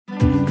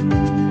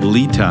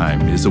Lead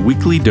Time is a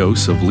weekly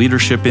dose of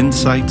leadership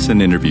insights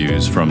and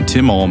interviews from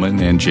Tim Allman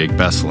and Jake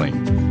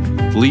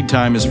Bessling. Lead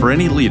Time is for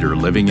any leader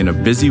living in a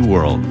busy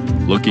world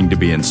looking to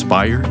be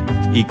inspired,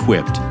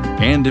 equipped,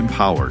 and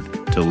empowered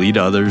to lead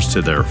others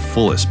to their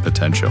fullest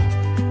potential.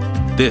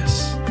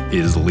 This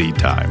is Lead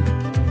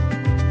Time.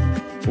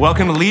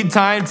 Welcome to Lead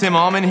Time. Tim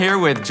Allman here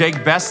with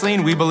Jake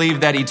Bessling. We believe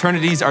that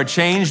eternities are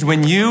changed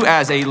when you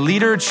as a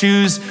leader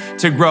choose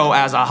to grow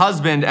as a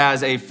husband,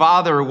 as a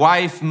father,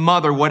 wife,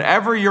 mother,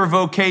 whatever your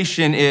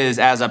vocation is,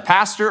 as a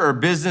pastor or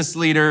business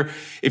leader.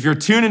 If you're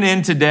tuning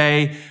in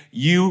today,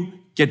 you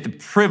get the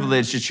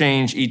privilege to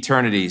change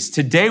eternities.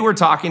 Today we're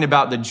talking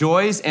about the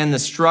joys and the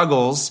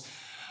struggles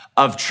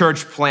of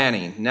church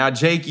planning. Now,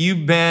 Jake,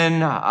 you've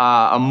been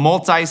a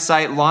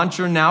multi-site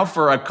launcher now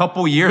for a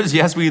couple years.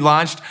 Yes, we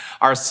launched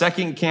our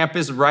second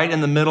campus right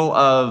in the middle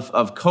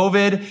of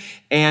COVID.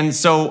 And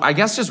so I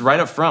guess just right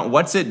up front,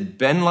 what's it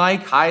been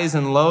like? Highs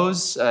and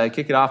lows?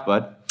 Kick it off,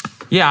 bud.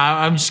 Yeah,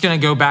 I'm just going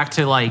to go back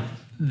to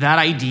that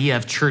idea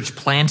of church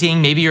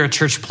planting. Maybe you're a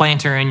church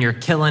planter and you're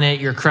killing it,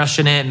 you're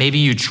crushing it. Maybe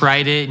you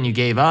tried it and you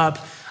gave up.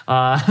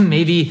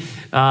 Maybe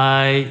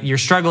you're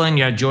struggling,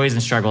 you have joys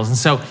and struggles. And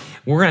so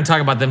we're going to talk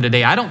about them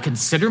today. I don't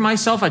consider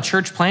myself a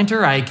church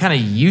planter. I kind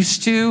of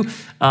used to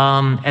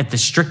at the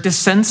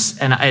strictest sense.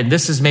 And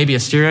this is maybe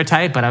a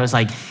stereotype, but I was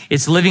like,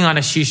 it's living on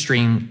a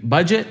shoestring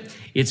budget.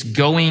 It's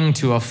going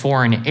to a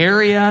foreign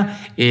area.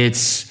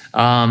 It's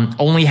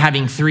only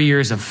having 3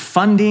 years of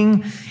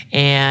funding.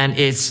 And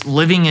it's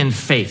living in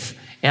faith.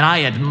 And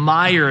I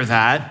admire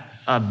that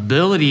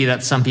ability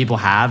that some people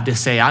have to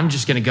say, I'm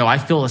just going to go. I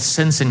feel a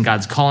sense in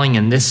God's calling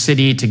in this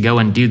city to go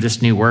and do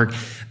this new work.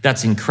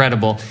 That's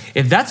incredible.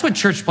 If that's what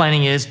church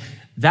planning is,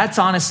 that's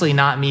honestly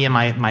not me and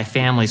my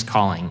family's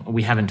calling.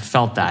 We haven't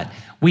felt that.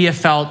 We have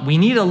felt we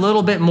need a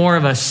little bit more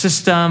of a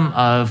system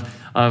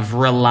of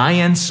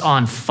reliance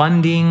on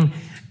funding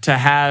to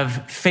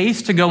have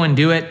faith to go and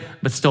do it,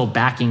 but still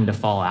backing to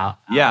fall out.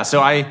 Yeah,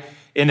 so I,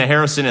 in the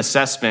Harrison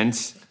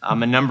assessment, a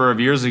number of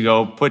years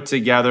ago, put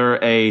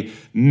together a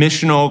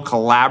missional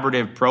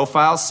collaborative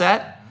profile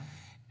set.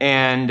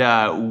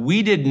 And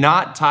we did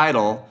not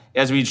title,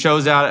 as we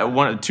chose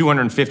out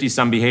 250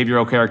 some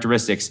behavioral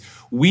characteristics,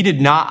 we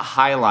did not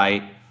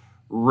highlight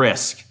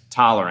risk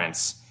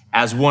tolerance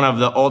as one of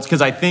the old,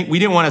 because I think we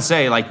didn't want to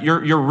say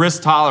your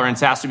risk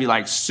tolerance has to be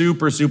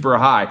super, super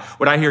high.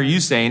 What I hear you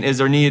saying is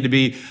there needed to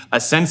be a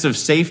sense of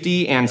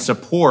safety and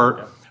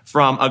support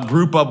from a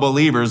group of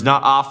believers,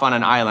 not off on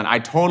an island. I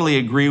totally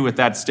agree with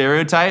that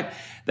stereotype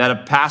that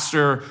a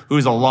pastor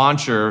who's a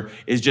launcher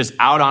is just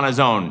out on his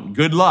own.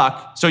 Good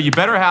luck. So you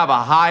better have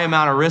a high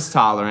amount of risk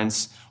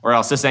tolerance or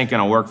else this ain't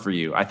going to work for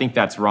you. I think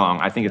that's wrong.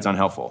 I think it's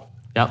unhelpful.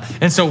 Yep.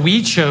 And so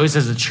we chose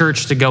as a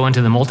church to go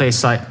into the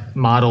multi-site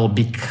model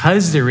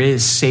because there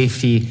is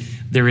safety,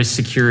 there is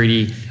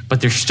security, but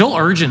there's still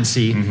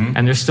urgency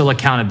and there's still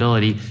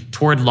accountability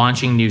toward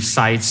launching new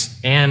sites,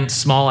 and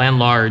small and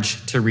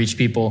large, to reach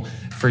people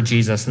for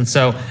Jesus. And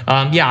so,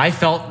 I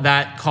felt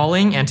that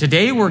calling. And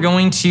today we're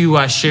going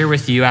to share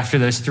with you, after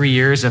those 3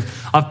 years of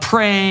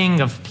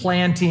praying, of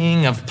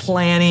planting, of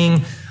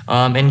planning,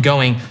 and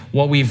going,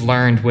 what we've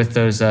learned with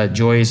those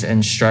joys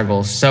and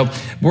struggles. So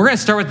we're going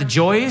to start with the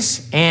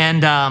joys.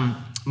 And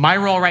my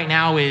role right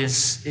now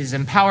is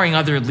empowering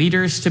other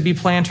leaders to be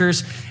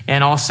planters,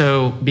 and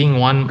also being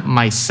one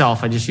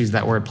myself. I just use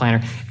that word,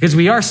 planter, because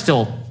we are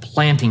still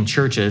planting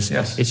churches.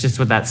 Yes. It's just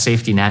with that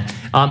safety net.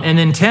 And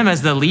then Tim,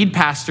 as the lead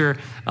pastor,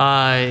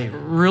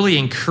 really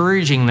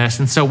encouraging this.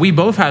 And so we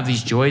both have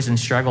these joys and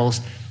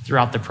struggles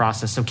throughout the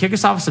process. So kick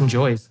us off with some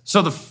joys.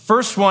 So the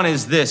first one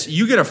is this.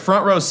 You get a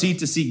front row seat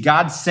to see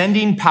God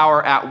sending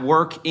power at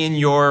work in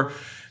your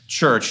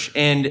church.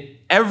 And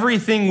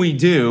everything we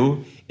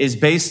do is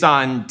based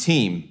on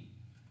team.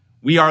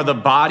 We are the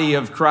body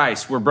of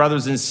Christ. We're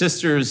brothers and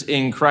sisters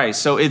in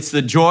Christ. So it's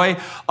the joy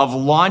of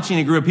launching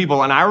a group of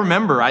people. And I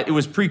remember, it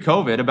was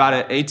pre-COVID,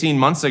 about 18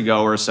 months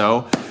ago or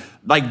so,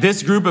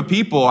 this group of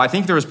people, I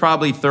think there was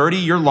probably 30.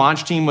 Your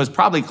launch team was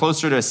probably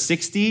closer to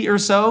 60 or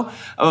so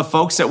of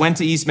folks that went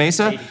to East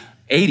Mesa.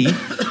 80.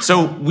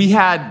 So we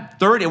had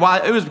 30.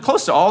 Well, it was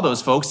close to all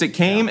those folks that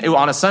came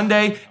on a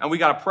Sunday, and we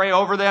got to pray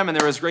over them, and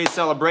there was great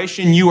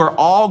celebration. You are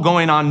all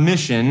going on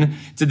mission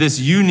to this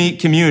unique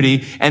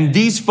community, and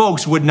these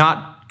folks would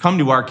not come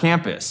to our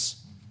campus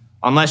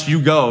unless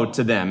you go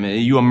to them.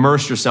 You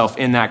immerse yourself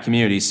in that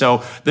community.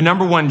 So the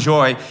number one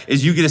joy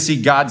is you get to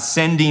see God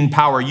sending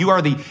power. You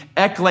are the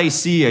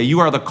ecclesia. You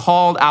are the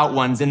called out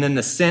ones and then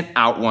the sent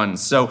out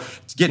ones. So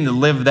it's getting to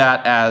live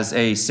that as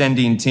a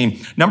sending team.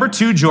 Number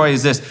two joy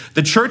is this.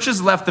 The church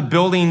has left the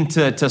building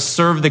to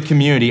serve the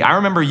community. I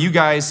remember you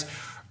guys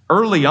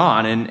early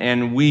on,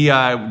 and we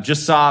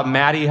just saw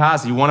Maddie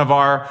Haase, one of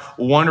our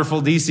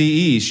wonderful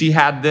DCEs. She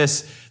had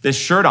this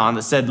shirt on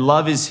that said,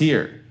 "Love is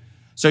here."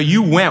 So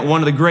you went,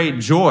 one of the great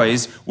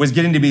joys was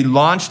getting to be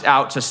launched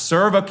out to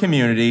serve a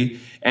community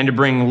and to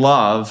bring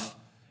love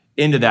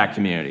into that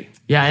community.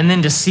 Yeah, and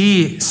then to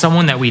see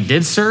someone that we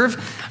did serve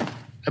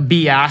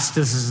be asked,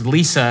 this is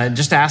Lisa,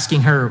 just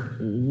asking her,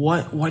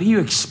 what are you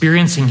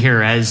experiencing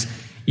here as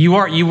You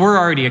were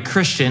already a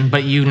Christian,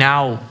 but you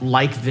now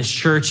like this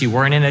church. You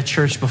weren't in a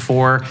church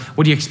before.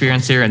 What do you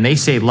experience here? And they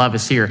say love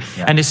is here.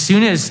 Yeah. And as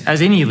soon as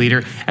any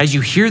leader, as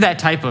you hear that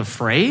type of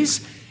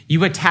phrase,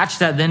 you attach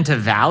that then to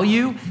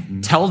value,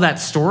 tell that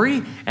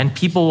story, and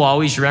people will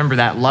always remember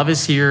that love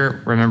is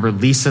here, remember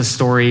Lisa's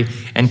story,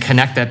 and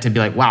connect that to be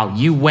like, wow,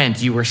 you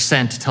were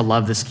sent to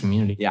love this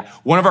community. Yeah.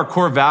 One of our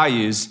core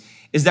values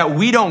is that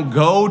we don't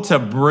go to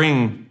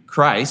bring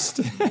Christ.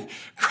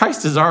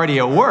 Christ is already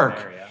at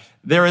work.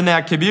 They're in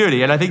that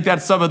community. And I think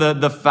that's some of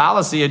the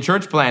fallacy in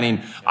church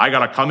planning. I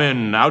got to come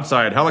in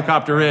outside,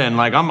 helicopter in,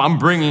 like I'm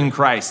bringing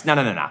Christ.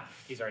 No.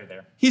 He's already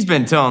there. He's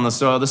been tilling the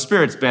soil. The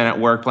Spirit's been at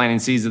work planting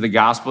seeds of the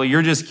gospel.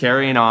 You're just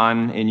carrying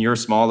on in your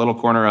small little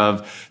corner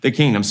of the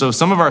kingdom. So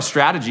some of our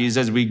strategies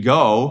as we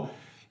go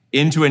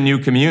into a new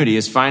community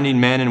is finding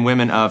men and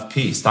women of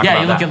peace. You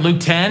look at Luke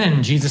 10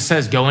 and Jesus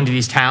says, go into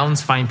these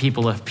towns, find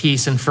people of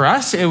peace. And for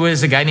us, it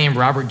was a guy named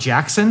Robert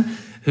Jackson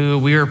who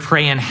we were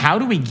praying, how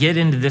do we get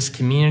into this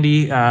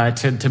community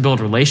to build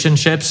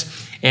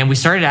relationships? And we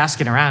started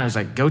asking around. It was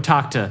like, go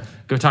talk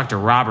to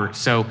Robert.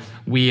 So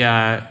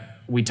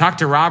we talked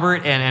to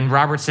Robert, and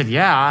Robert said,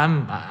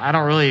 I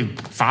don't really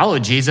follow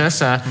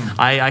Jesus.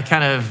 I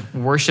kind of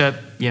worship,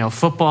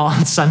 football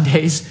on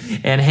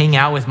Sundays and hang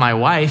out with my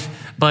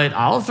wife, but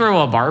I'll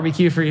throw a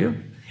barbecue for you.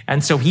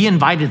 And so he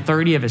invited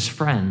 30 of his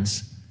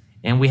friends,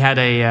 and we had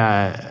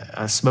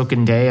a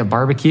smoking day, a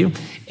barbecue,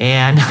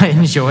 and I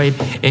enjoyed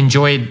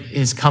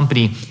his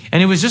company.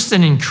 And it was just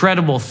an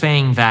incredible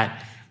thing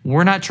that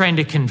we're not trying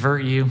to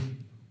convert you.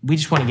 We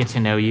just want to get to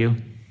know you.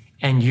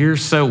 And you're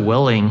so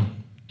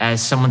willing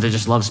as someone that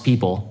just loves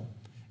people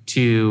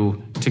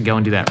to go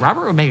and do that.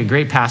 Robert would make a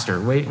great pastor.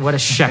 What a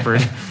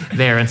shepherd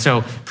there. And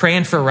so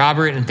praying for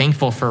Robert and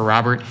thankful for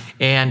Robert.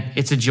 And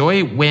it's a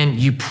joy when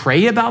you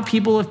pray about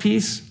people of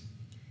peace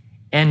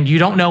and you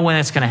don't know when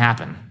it's going to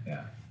happen.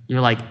 Yeah.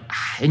 You're like,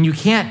 and you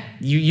can't,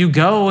 you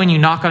go and you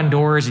knock on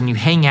doors and you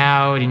hang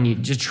out and you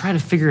just try to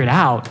figure it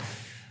out.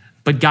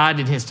 But God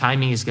in his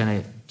timing is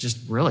going to just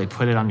really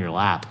put it on your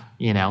lap,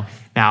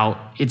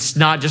 Now, it's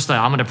not just like,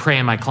 I'm going to pray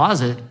in my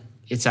closet.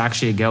 It's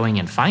actually going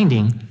and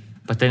finding,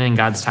 but then in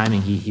God's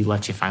timing, he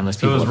lets you find those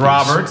people. So it was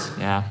Robert.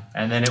 Yeah.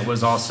 And then it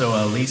was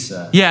also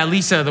Lisa. Yeah,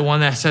 Lisa, the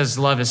one that says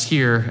love is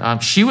here.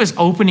 She was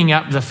opening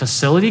up the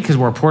facility because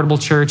we're a portable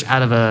church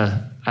out of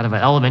an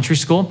elementary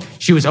school.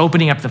 She was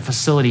opening up the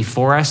facility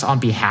for us on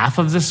behalf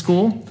of the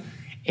school.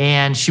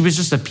 And she was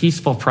just a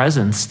peaceful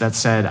presence that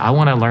said, I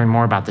want to learn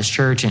more about this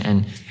church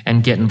and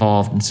get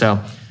involved. And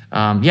so,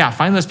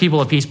 find those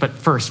people of peace, but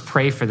first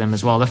pray for them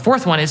as well. The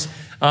fourth one is,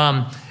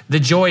 the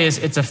joy is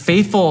it's a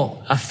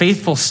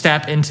faithful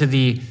step into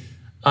the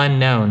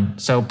unknown.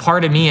 So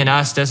part of me and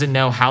us doesn't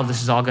know how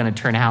this is all going to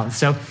turn out.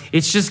 So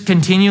it's just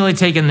continually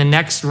taking the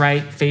next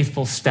right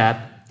faithful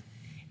step.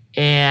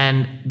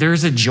 And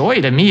there's a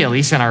joy to me, at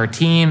least in our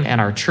team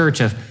and our church,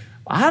 of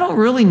I don't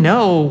really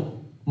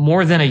know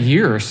more than a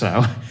year or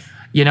so,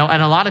 and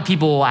a lot of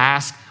people will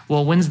ask,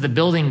 well, when's the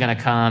building going to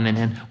come?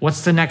 And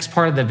what's the next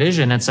part of the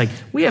vision? It's like,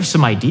 we have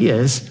some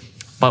ideas,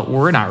 but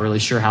we're not really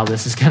sure how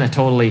this is going to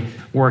totally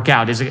work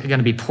out. Is it going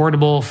to be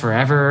portable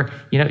forever?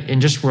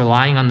 And just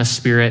relying on the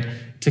Spirit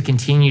to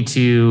continue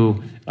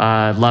to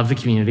love the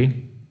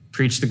community,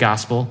 preach the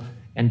gospel,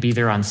 and be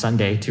there on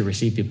Sunday to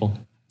receive people.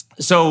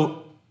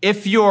 So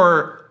if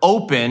you're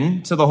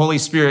open to the Holy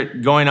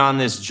Spirit going on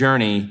this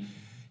journey,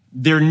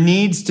 there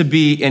needs to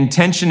be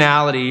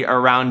intentionality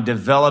around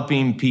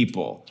developing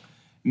people.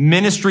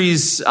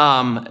 Ministries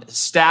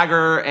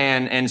stagger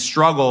and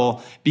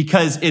struggle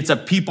because it's a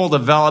people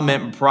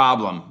development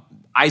problem.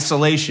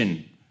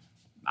 Isolation.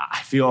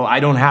 I feel I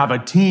don't have a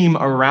team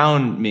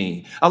around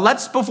me.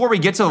 Before we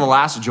get to the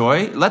last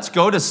joy, let's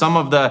go to some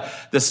of the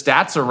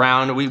stats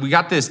around. We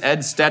got this Ed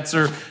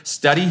Stetzer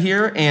study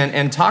here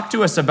and talk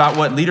to us about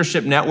what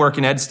Leadership Network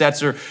and Ed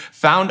Stetzer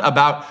found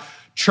about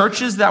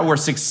churches that were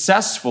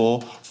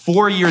successful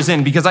 4 years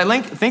in, because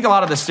I think a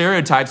lot of the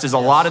stereotypes is a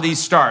lot of these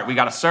start. We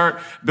got to start,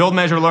 build,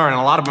 measure, learn,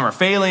 and a lot of them are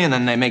failing, and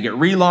then they may get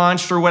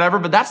relaunched or whatever,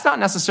 but that's not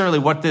necessarily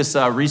what this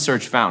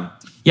research found.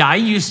 Yeah, I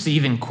used to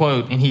even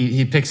quote, and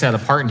he picks that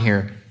apart in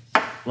here,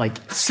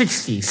 like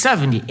 60,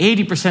 70,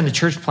 80% of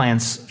church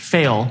plants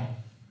fail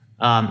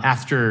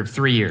after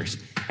 3 years.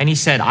 And he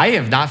said, I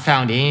have not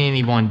found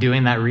anyone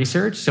doing that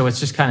research, so it's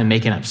just kind of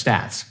making up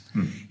stats.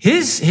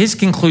 His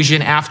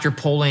conclusion after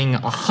polling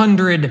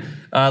 100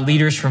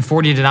 leaders from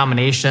 40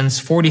 denominations,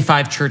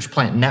 45 church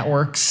plant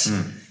networks,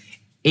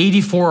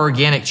 84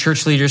 organic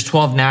church leaders,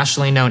 12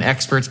 nationally known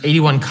experts,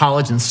 81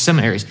 college and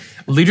seminaries.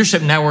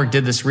 Leadership Network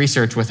did this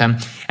research with them,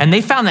 and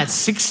they found that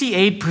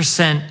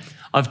 68%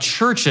 of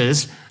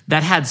churches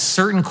that had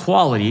certain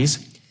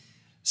qualities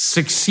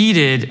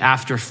succeeded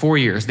after 4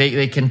 years.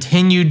 They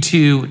continued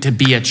to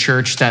be a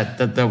church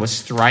that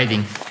was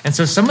thriving. And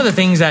so some of the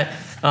things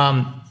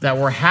that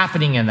were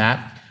happening in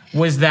that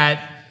was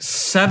that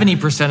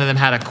 70% of them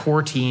had a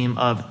core team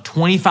of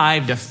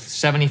 25 to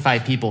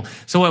 75 people.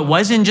 So it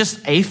wasn't just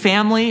a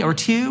family or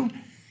two.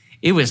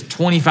 It was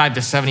 25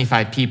 to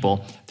 75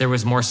 people. There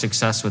was more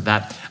success with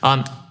that.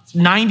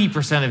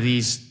 90% of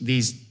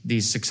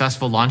these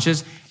successful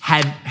launches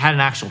had an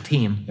actual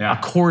team, a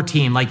core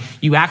team. Like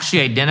you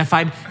actually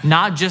identified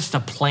not just a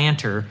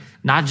planter,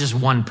 not just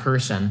one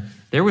person.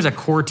 There was a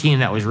core team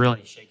that was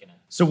really shaking it.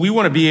 So we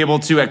want to be able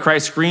to, at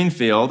Christ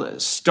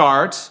Greenfield,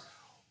 start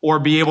or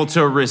be able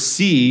to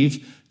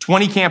receive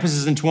 20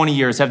 campuses in 20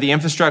 years, have the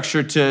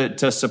infrastructure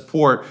to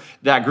support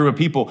that group of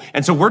people.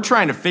 And so we're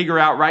trying to figure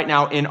out right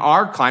now in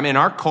our climate, in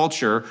our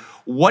culture,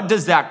 what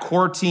does that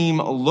core team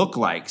look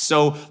like?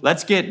 So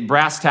let's get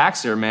brass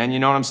tacks here, man. You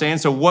know what I'm saying?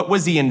 So what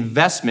was the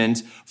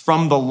investment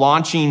from the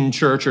launching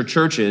church or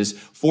churches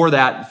for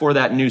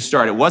that new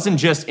start? It wasn't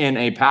just in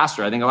a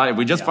pastor. I think if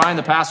we just find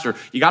the pastor,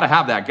 you got to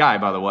have that guy,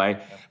 by the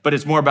way, but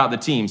it's more about the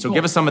team. So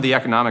give us some of the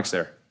economics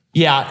there.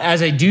 Yeah,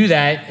 as I do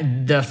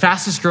that, the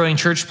fastest growing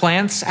church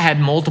plants had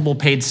multiple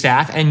paid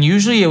staff, and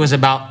usually it was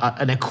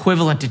about an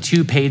equivalent to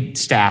 2 paid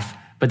staff,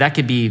 but that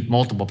could be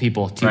multiple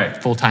people, 2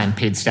 full-time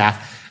paid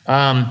staff.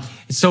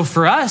 So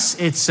for us,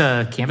 it's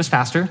a campus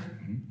pastor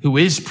who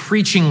is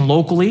preaching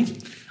locally,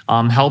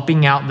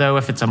 helping out though,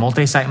 if it's a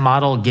multi-site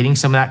model, getting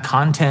some of that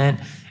content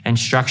and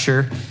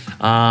structure.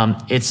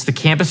 It's the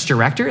campus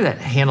director that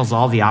handles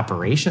all the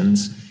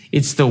operations.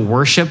 It's the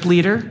worship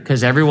leader,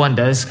 because everyone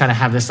does kind of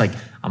have this like,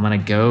 I'm going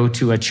to go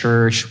to a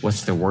church.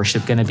 What's the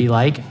worship going to be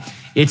like?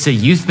 It's a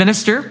youth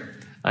minister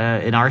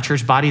in our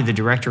church body, the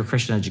director of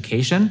Christian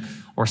education,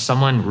 or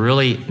someone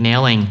really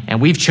nailing.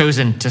 And we've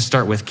chosen to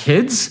start with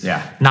kids,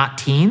 not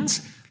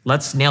teens.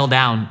 Let's nail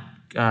down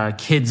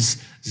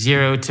kids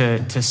 0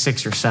 to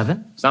 6 or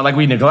 7. It's not like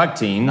we neglect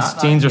teens.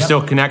 Teens are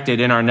still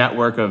connected in our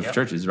network of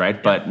churches,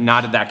 right? But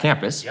not at that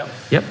campus.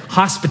 Yep.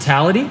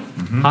 Hospitality.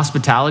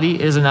 Hospitality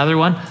is another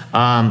one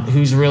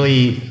who's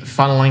really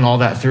funneling all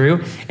that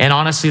through. And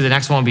honestly, the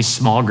next one would be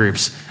small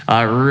groups,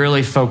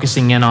 really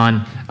focusing in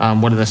on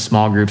what do the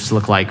small groups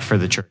look like for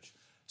the church.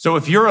 So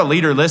if you're a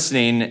leader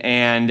listening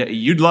and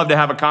you'd love to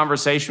have a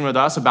conversation with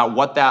us about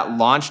what that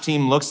launch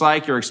team looks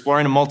like, you're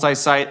exploring a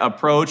multi-site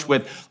approach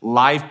with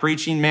live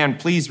preaching, man,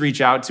 please reach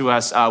out to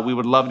us. We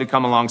would love to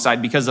come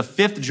alongside, because the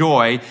fifth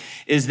joy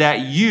is that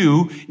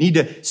you need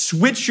to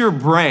switch your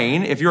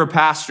brain, if you're a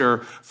pastor,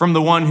 from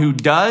the one who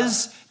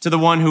does to the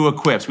one who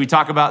equips. We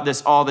talk about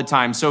this all the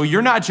time. So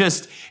you're not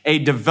just a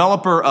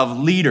developer of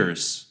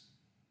leaders.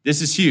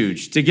 This is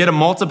huge. To get a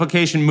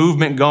multiplication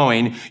movement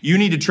going, you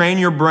need to train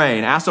your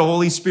brain. Ask the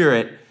Holy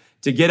Spirit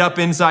to get up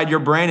inside your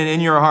brain and in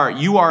your heart.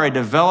 You are a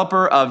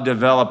developer of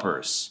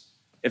developers.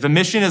 If a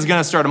mission is going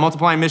to start, a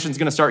multiplying mission is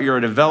going to start, you're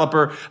a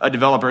developer of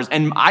developers.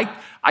 And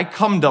I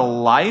come to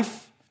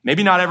life.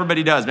 Maybe not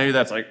everybody does. Maybe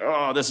that's like,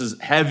 oh, this is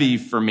heavy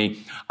for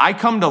me. I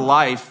come to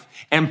life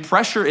and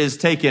pressure is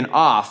taken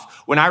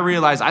off when I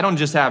realize I don't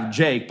just have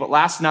Jake, but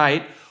last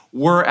night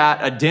we're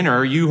at a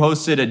dinner. You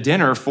hosted a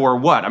dinner for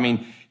what?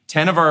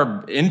 10 of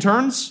our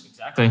interns?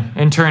 Exactly.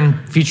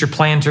 Intern, future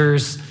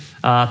planters,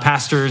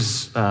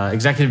 pastors,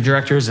 executive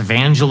directors,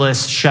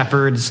 evangelists,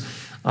 shepherds,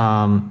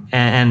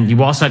 and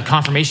you also had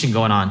confirmation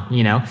going on,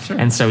 Sure.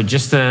 And so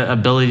just the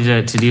ability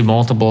to do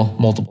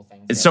multiple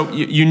things. So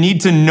you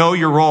need to know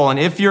your role. And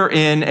if you're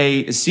in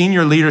a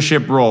senior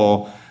leadership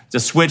role, to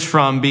switch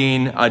from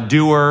being a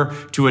doer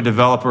to a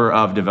developer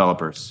of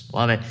developers.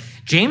 Love it.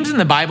 James in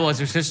the Bible, as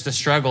we switch to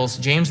struggles,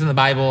 James in the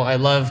Bible, I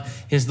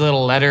love his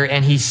little letter,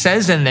 and he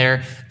says in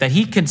there that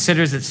he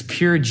considers it's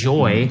pure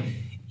joy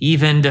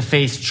even to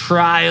face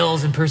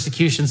trials and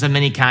persecutions of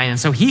many kind. And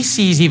so he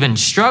sees even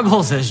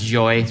struggles as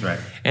joy. That's right.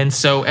 And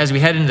so as we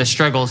head into the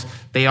struggles,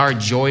 they are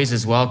joys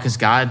as well, because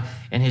God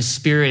and his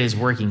Spirit is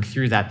working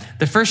through that.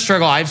 The first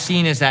struggle I've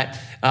seen is that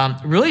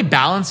really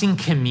balancing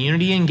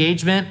community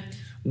engagement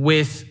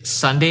with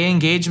Sunday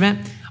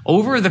engagement.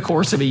 Over the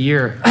course of a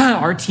year,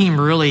 our team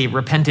really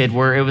repented,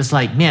 where it was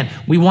like, man,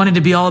 we wanted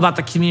to be all about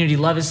the community.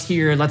 Love is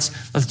here. Let's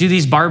do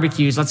these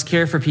barbecues. Let's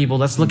care for people.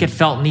 Let's look at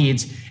felt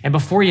needs. And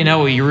before you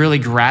know it, you really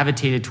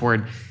gravitated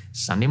toward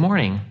Sunday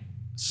morning.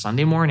 It's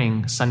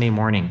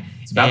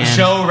about the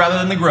show rather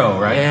than the grow,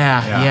 right?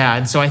 Yeah.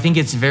 And so I think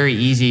it's very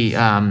easy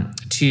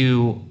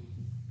to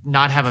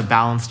not have a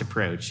balanced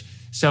approach.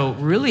 So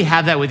really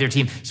have that with your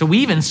team. So we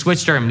even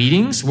switched our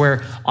meetings,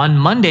 where on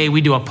Monday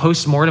we do a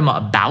post-mortem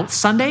about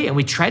Sunday, and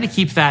we try to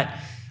keep that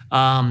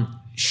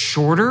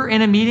shorter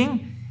in a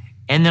meeting.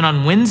 And then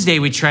on Wednesday,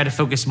 we try to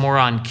focus more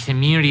on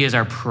community as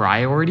our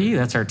priority.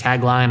 That's our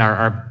tagline,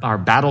 our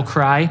battle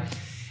cry.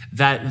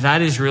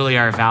 That is really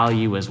our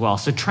value as well.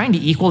 So trying to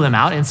equal them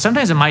out. And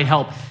sometimes it might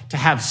help to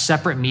have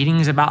separate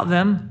meetings about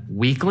them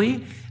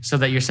weekly, so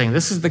that you're saying,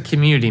 this is the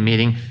community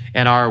meeting,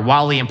 and our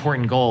wildly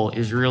important goal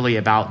is really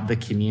about the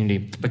community.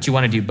 But you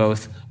want to do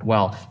both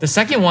well. The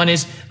second one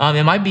is,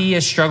 it might be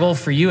a struggle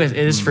for you. It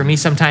is for me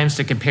sometimes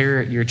to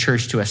compare your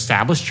church to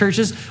established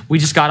churches. We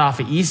just got off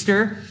of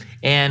Easter,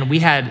 and we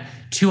had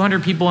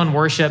 200 people in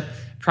worship,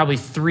 probably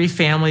 3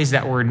 families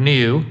that were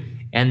new,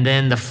 and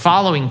then the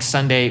following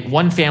Sunday,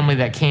 1 family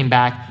that came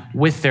back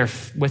with their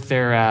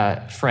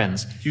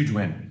friends.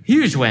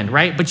 Huge win,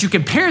 right? But you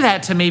compare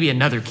that to maybe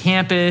another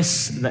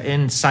campus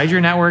inside your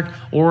network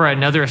or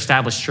another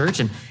established church,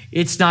 and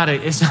it's not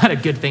a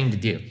good thing to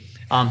do.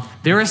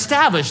 They're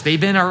established. They've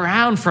been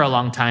around for a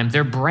long time.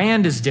 Their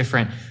brand is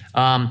different.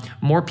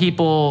 More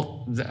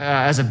people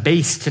as a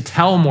base to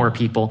tell more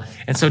people.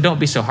 And so don't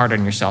be so hard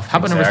on yourself. How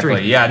about number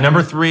 3? Yeah,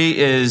 number 3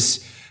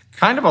 is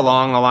kind of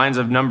along the lines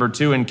of number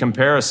 2 in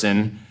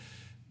comparison.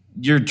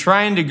 You're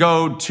trying to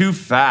go too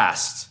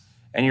fast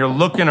and you're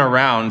looking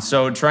around.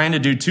 So trying to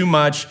do too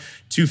much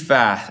too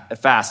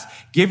fast.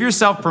 Give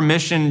yourself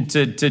permission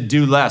to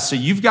do less. So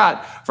you've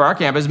got, for our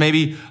campus,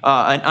 maybe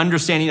an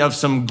understanding of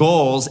some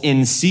goals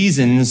in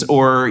seasons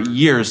or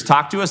years.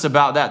 Talk to us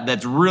about that.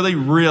 That's really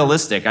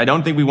realistic. I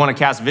don't think we want to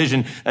cast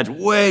vision that's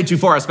way too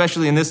far,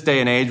 especially in this day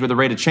and age with the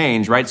rate of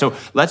change, right? So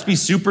let's be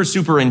super,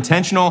 super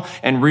intentional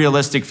and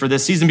realistic for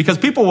this season because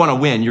people want to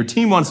win. Your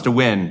team wants to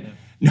win.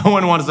 No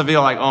one wants to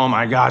feel like, oh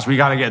my gosh, we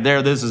got to get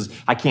there.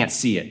 I can't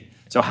see it.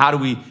 So how do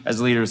we, as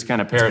leaders,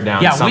 kind of pare it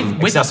down to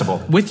something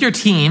accessible? With your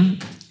team,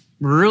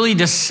 really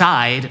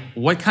decide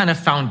what kind of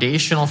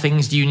foundational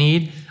things do you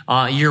need.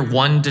 Year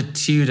 1 to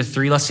 2 to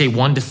 3, let's say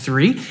 1 to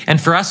 3. And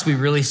for us, we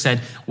really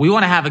said, we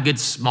want to have a good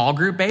small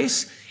group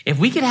base. If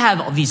we could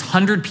have these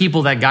 100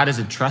 people that God has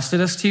entrusted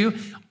us to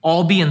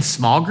all be in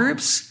small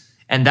groups,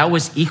 and that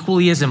was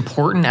equally as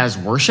important as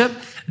worship,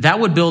 that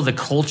would build a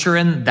culture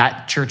in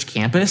that church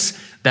campus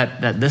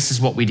that this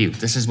is what we do.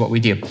 This is what we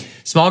do.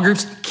 Small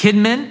groups,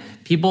 kidmen.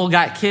 People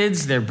got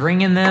kids, they're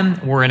bringing them.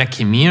 We're in a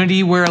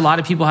community where a lot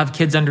of people have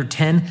kids under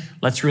 10.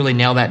 Let's really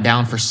nail that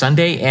down for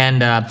Sunday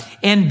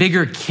and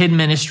bigger kid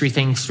ministry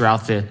things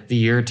throughout the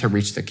year to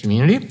reach the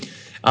community.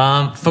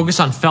 Focus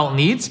on felt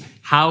needs.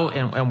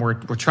 And we're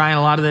trying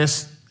a lot of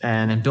this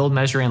and build,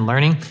 measure, and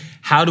learning.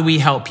 How do we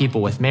help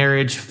people with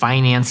marriage,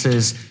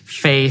 finances,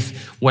 faith,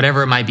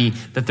 whatever it might be,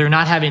 that they're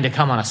not having to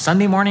come on a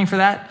Sunday morning for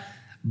that,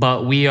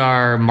 but we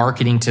are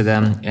marketing to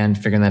them and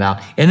figuring that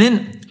out. And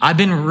then I've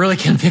been really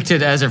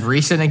convicted as of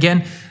recent,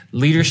 again,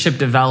 leadership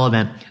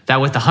development, that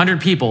with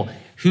 100 people,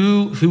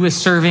 who is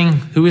serving,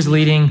 who is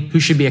leading, who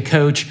should be a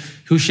coach,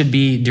 who should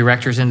be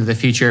directors into the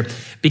future.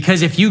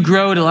 Because if you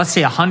grow to, let's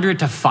say, 100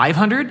 to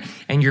 500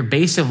 and your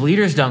base of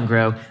leaders don't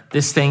grow,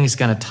 this thing's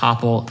going to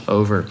topple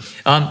over.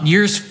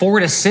 Years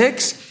 4 to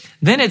 6,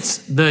 then it's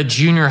the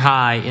junior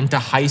high into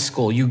high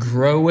school. You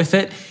grow with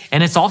it.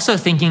 And it's also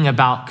thinking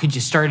about, could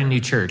you start a new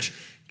church?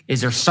 Is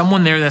there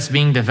someone there that's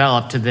being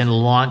developed to then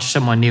launch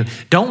someone new?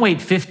 Don't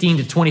wait 15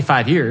 to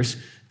 25 years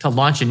to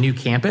launch a new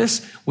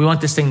campus. We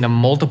want this thing to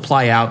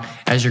multiply out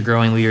as you're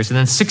growing leaders. And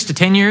then 6 to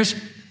 10 years,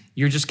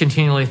 you're just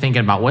continually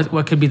thinking about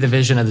what could be the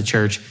vision of the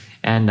church,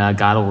 and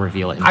God will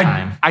reveal it in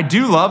time. I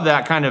do love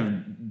that kind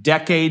of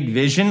decade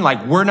vision.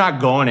 Like, we're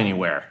not going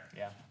anywhere.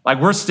 Yeah. Like,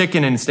 we're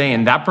sticking and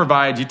staying. That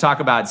provides, you talk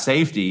about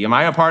safety. Am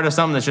I a part of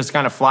something that's just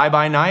kind of fly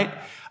by night?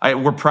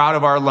 We're proud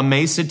of our La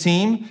Mesa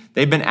team.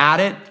 They've been at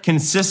it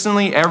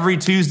consistently every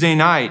Tuesday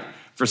night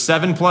for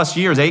 7+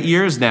 years, 8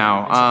 years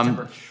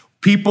now.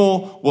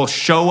 People will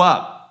show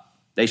up.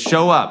 They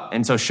show up.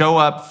 And so show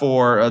up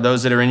for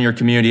those that are in your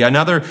community.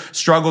 Another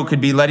struggle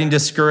could be letting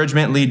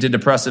discouragement lead to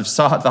depressive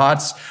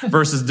thoughts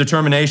versus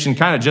determination.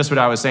 Kind of just what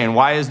I was saying.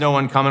 Why is no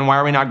one coming? Why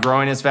are we not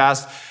growing as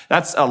fast?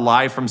 That's a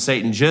lie from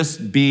Satan.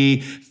 Just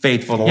be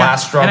faithful. The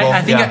last struggle. And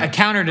I think a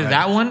counter to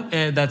that one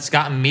that's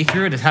gotten me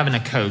through it is having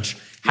a coach.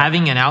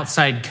 Having an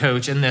outside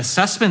coach. And the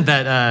assessment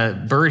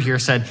that Bird here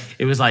said,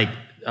 it was like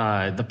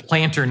the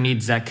planter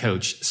needs that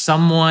coach.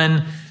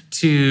 Someone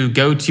to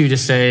go to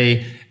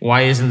say,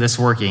 why isn't this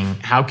working?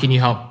 How can you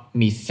help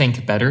me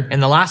think better?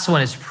 And the last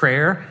one is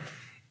prayer.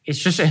 It's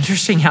just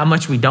interesting how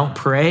much we don't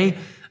pray.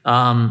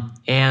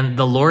 And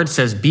the Lord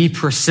says, be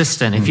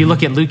persistent. If you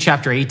look at Luke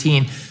chapter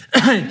 18,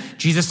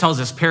 Jesus tells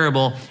this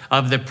parable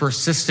of the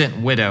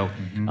persistent widow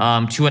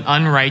to an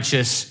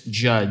unrighteous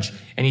judge.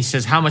 And he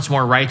says, how much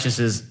more righteous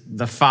is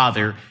the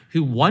Father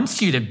who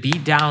wants you to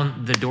beat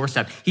down the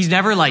doorstep? He's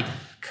never like,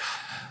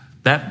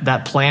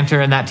 that planter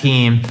and that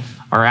team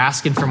are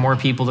asking for more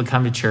people to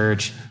come to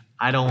church.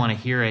 I don't want to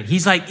hear it.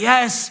 He's like,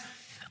 yes,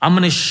 I'm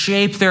going to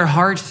shape their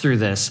hearts through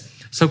this.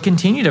 So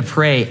continue to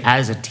pray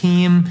as a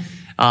team.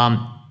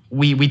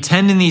 We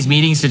tend in these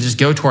meetings to just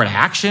go toward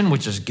action,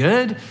 which is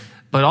good,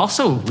 but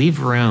also leave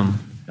room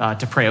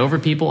to pray over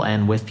people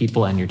and with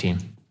people and your team.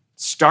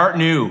 Start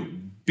new.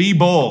 Be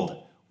bold.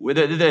 With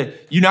the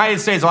United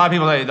States, a lot of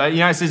people say the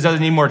United States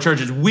doesn't need more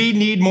churches. We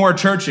need more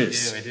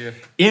churches. We do.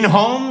 In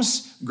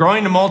homes,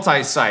 growing to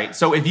multi-site.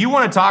 So if you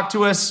want to talk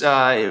to us,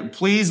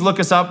 please look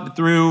us up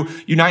through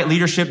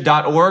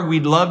uniteleadership.org.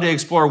 We'd love to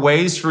explore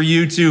ways for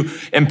you to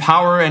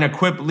empower and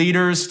equip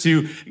leaders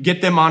to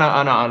get them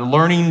on a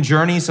learning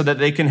journey so that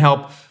they can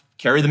help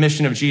carry the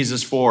mission of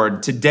Jesus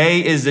forward.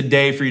 Today is the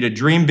day for you to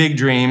dream big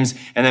dreams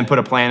and then put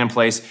a plan in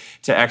place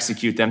to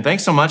execute them.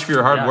 Thanks so much for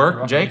your hard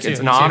work, Jake. It's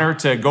an honor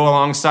to go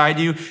alongside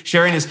you.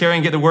 Sharing is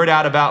caring. Get the word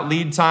out about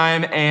Lead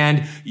Time,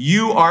 and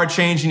you are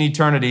changing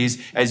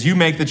eternities as you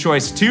make the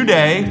choice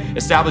today,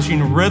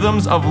 establishing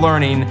rhythms of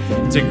learning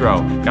to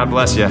grow. God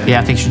bless you.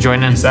 Yeah, thanks for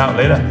joining us. Peace out.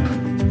 Later.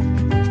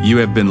 You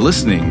have been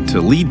listening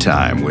to Lead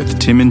Time with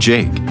Tim and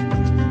Jake.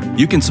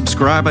 You can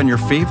subscribe on your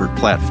favorite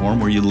platform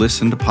where you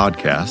listen to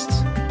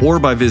podcasts, or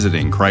by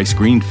visiting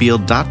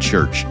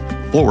christgreenfield.church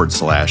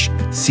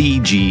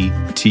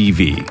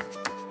lead.com/CGTV.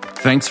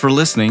 Thanks for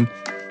listening.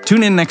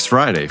 Tune in next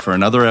Friday for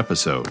another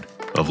episode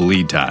of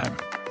Lead Time.